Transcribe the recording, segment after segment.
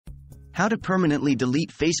How to permanently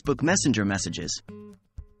delete Facebook Messenger messages.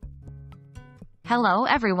 Hello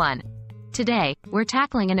everyone! Today, we're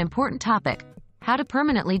tackling an important topic: how to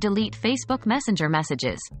permanently delete Facebook Messenger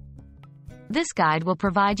messages. This guide will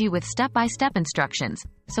provide you with step-by-step instructions,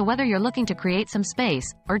 so whether you're looking to create some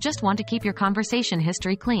space, or just want to keep your conversation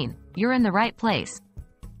history clean, you're in the right place.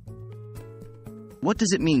 What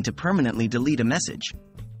does it mean to permanently delete a message?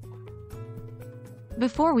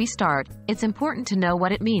 Before we start, it's important to know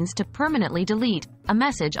what it means to permanently delete a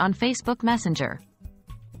message on Facebook Messenger.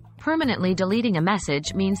 Permanently deleting a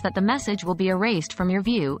message means that the message will be erased from your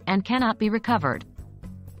view and cannot be recovered.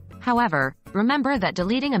 However, remember that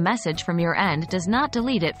deleting a message from your end does not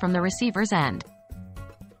delete it from the receiver's end.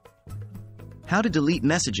 How to delete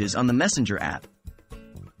messages on the Messenger app.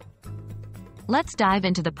 Let's dive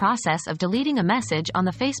into the process of deleting a message on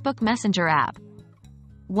the Facebook Messenger app.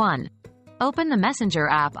 1. Open the Messenger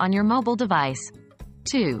app on your mobile device.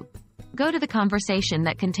 2. Go to the conversation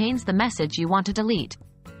that contains the message you want to delete.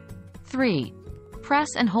 3. Press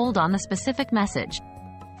and hold on the specific message.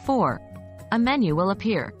 4. A menu will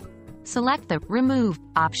appear. Select the Remove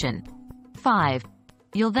option. 5.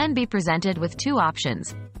 You'll then be presented with two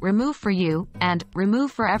options: Remove for You and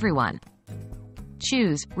Remove for Everyone.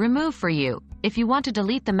 Choose Remove for You if you want to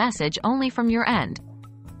delete the message only from your end.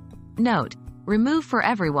 Note: Remove for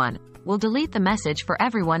Everyone will delete the message for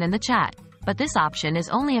everyone in the chat, but this option is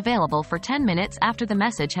only available for 10 minutes after the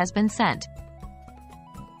message has been sent.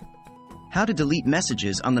 How to delete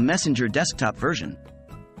messages on the Messenger desktop version.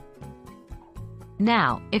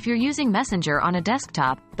 Now, if you're using Messenger on a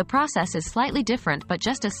desktop, the process is slightly different but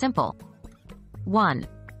just as simple. 1.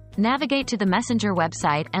 Navigate to the Messenger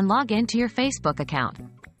website and log in to your Facebook account.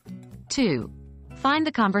 2. Find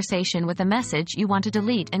the conversation with the message you want to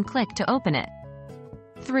delete and click to open it.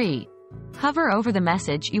 3. Hover over the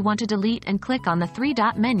message you want to delete and click on the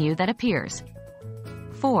three-dot menu that appears.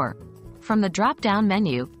 4. From the drop-down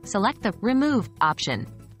menu, select the Remove option.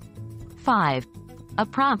 5. A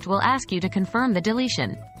prompt will ask you to confirm the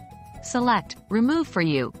deletion. Select Remove for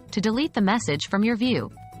You to delete the message from your view.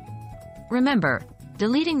 Remember,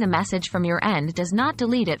 deleting the message from your end does not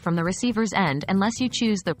delete it from the receiver's end unless you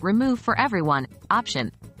choose the Remove for Everyone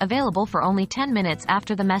option, available for only 10 minutes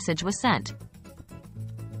after the message was sent.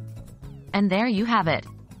 And there you have it.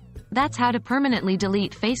 That's how to permanently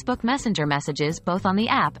delete Facebook Messenger messages both on the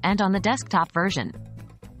app and on the desktop version.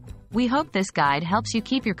 We hope this guide helps you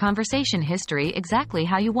keep your conversation history exactly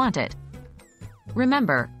how you want it.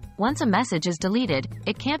 Remember, once a message is deleted,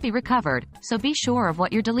 it can't be recovered, so be sure of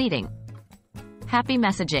what you're deleting. Happy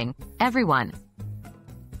messaging, everyone!